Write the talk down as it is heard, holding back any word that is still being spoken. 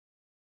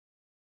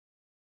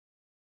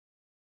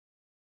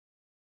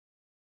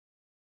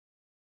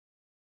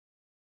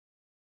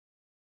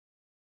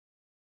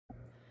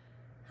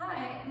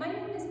Hi, my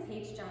name is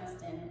Paige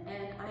Johnston,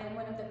 and I am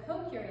one of the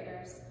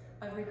co-curators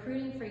of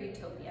Recruiting for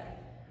Utopia,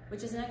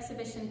 which is an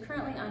exhibition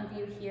currently on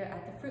view here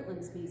at the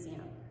Fruitlands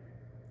Museum.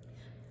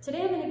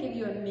 Today I'm going to give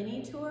you a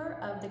mini tour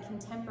of the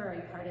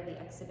contemporary part of the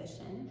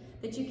exhibition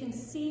that you can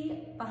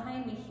see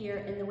behind me here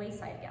in the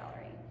Wayside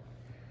Gallery.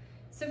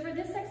 So for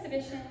this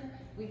exhibition,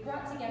 we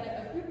brought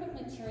together a group of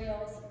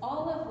materials,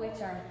 all of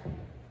which are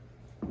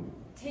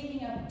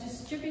taking up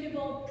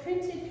distributable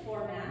printed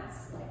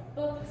formats like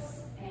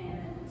books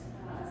and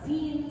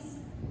zines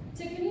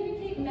to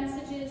communicate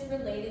messages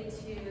related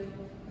to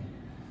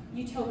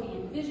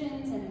utopian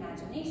visions and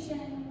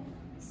imagination,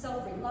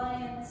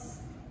 self-reliance,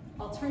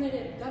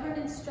 alternative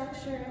governance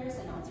structures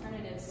and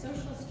alternative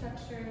social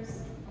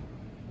structures,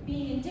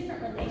 being in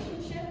different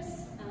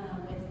relationships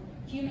with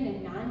human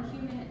and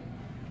non-human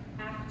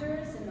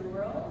actors in the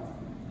world,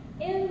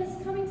 and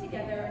this coming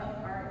together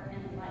of art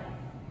and life.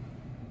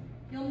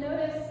 You'll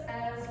notice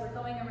as we're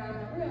going around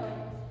the room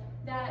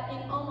that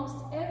in almost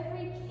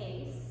every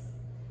case,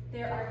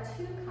 there are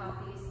two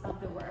copies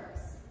of the works,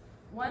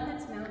 one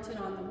that's mounted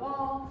on the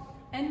wall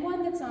and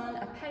one that's on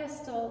a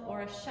pedestal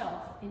or a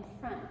shelf in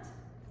front.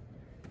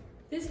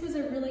 This was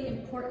a really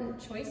important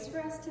choice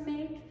for us to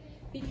make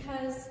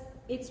because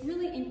it's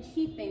really in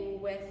keeping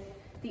with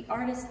the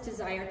artist's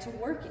desire to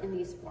work in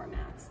these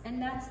formats,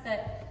 and that's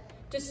that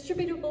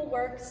distributable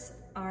works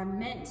are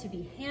meant to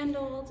be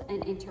handled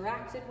and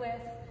interacted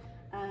with.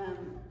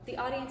 The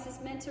audience is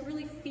meant to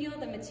really feel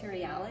the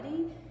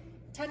materiality,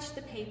 touch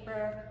the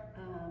paper,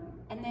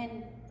 and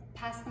then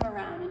pass them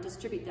around and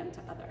distribute them to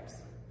others.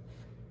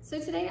 So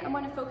today I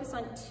want to focus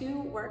on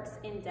two works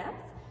in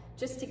depth,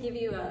 just to give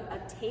you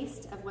a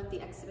taste of what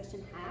the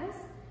exhibition has.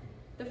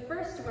 The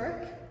first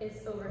work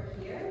is over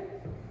here.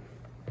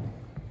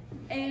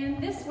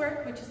 And this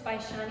work, which is by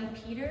Shani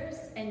Peters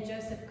and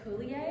Joseph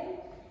Coulier,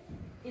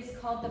 is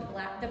called the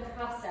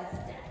Process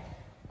Deck.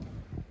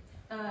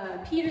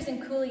 Peters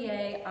and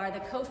Coulier are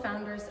the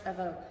co-founders of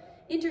an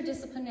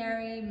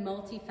interdisciplinary,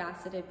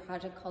 multifaceted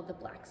project called the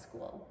Black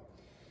School.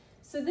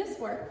 So this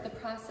work, the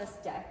Process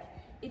Deck,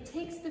 it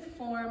takes the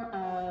form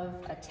of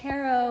a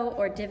tarot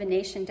or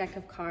divination deck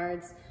of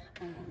cards.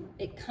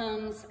 It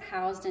comes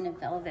housed in a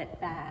velvet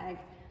bag.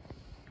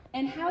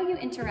 And how you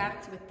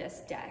interact with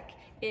this deck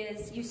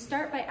is you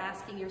start by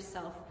asking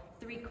yourself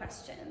three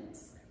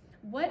questions.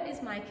 What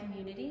is my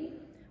community?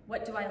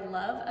 What do I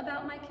love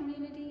about my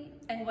community?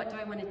 And what do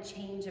I want to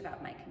change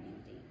about my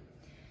community?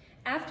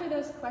 After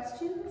those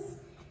questions,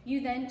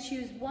 you then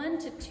choose 1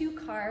 to 2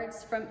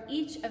 cards from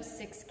each of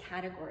 6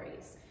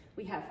 categories.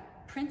 We have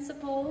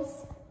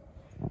principles,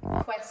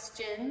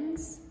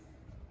 questions,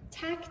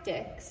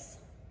 tactics,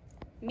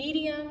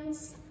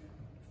 mediums,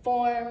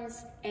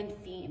 forms, and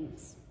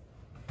themes.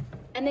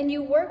 And then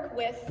you work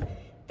with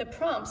the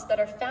prompts that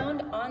are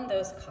found on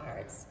those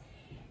cards.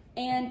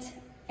 And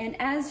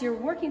as you're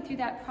working through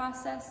that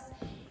process,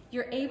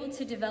 you're able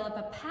to develop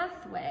a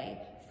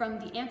pathway from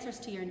the answers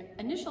to your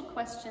initial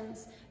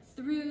questions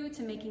through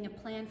to making a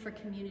plan for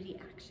community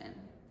action.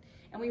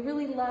 And we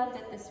really love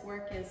that this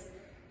work is,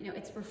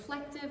 it's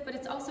reflective, but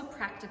it's also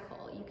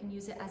practical. You can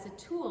use it as a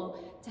tool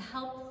to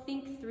help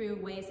think through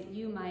ways that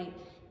you might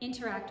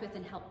interact with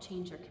and help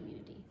change your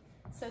community.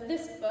 So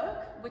this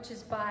book, which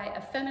is by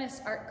a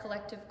feminist art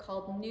collective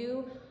called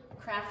New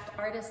Craft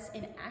Artists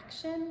in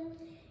Action,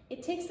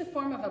 it takes the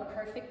form of a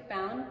perfect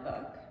bound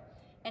book,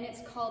 and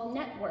it's called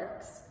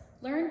Networks: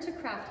 Learn to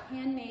Craft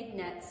Handmade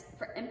Nets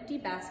for Empty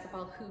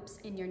Basketball Hoops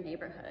in Your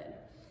Neighborhood.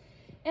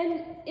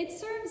 And it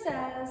serves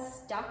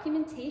as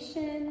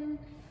documentation,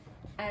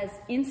 as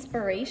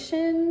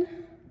inspiration,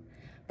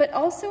 but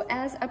also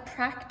as a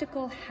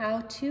practical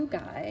how-to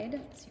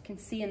guide. As you can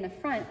see in the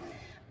front,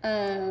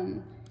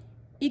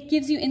 it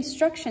gives you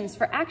instructions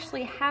for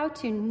actually how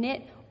to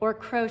knit or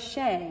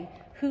crochet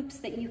hoops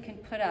that you can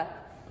put up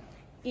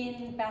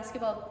in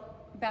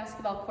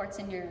basketball courts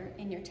in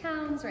your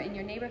towns or in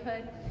your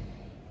neighborhood,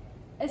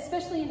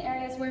 especially in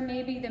areas where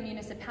maybe the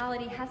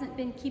municipality hasn't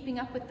been keeping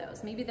up with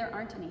those. Maybe there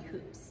aren't any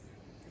hoops.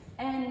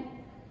 And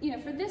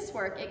for this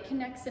work, it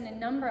connects in a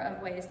number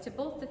of ways to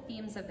both the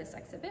themes of this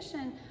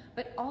exhibition,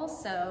 but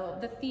also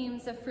the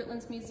themes of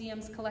Fruitlands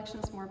Museum's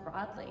collections more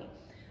broadly.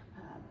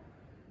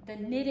 The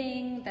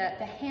knitting,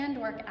 the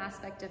handwork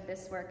aspect of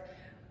this work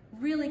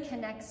really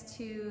connects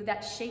to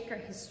that shaker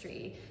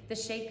history. The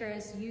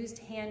Shakers used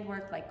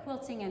handwork like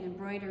quilting and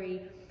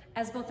embroidery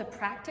as both a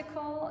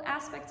practical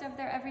aspect of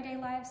their everyday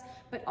lives,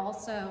 but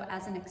also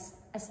as an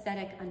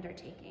aesthetic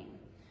undertaking.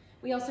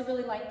 We also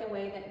really like the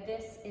way that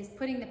this is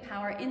putting the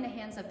power in the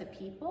hands of the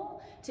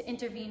people to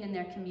intervene in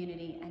their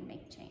community and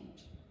make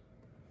change.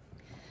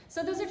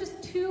 So those are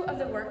just 2 of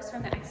the works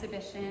from the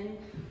exhibition.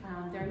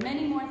 There are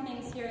many more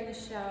things here in the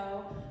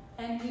show,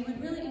 and we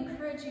would really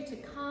encourage you to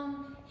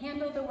come,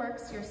 handle the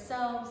works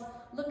yourselves,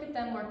 look at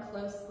them more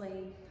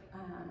closely,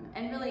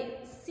 and really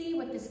see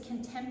what this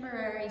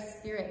contemporary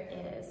spirit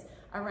is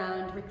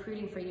around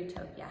recruiting for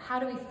Utopia. How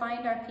do we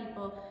find our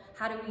people?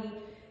 How do we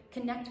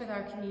connect with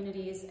our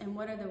communities? And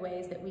what are the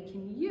ways that we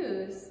can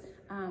use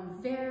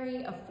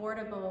very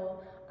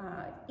affordable,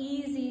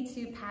 easy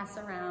to pass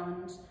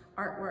around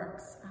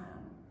artworks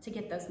to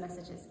get those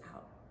messages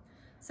out.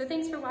 So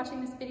thanks for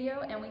watching this video,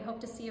 and we hope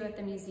to see you at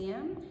the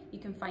museum. You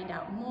can find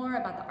out more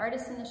about the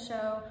artists in the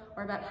show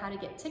or about how to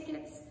get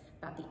tickets,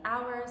 about the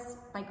hours,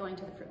 by going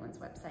to the Fruitlands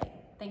website.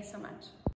 Thanks so much.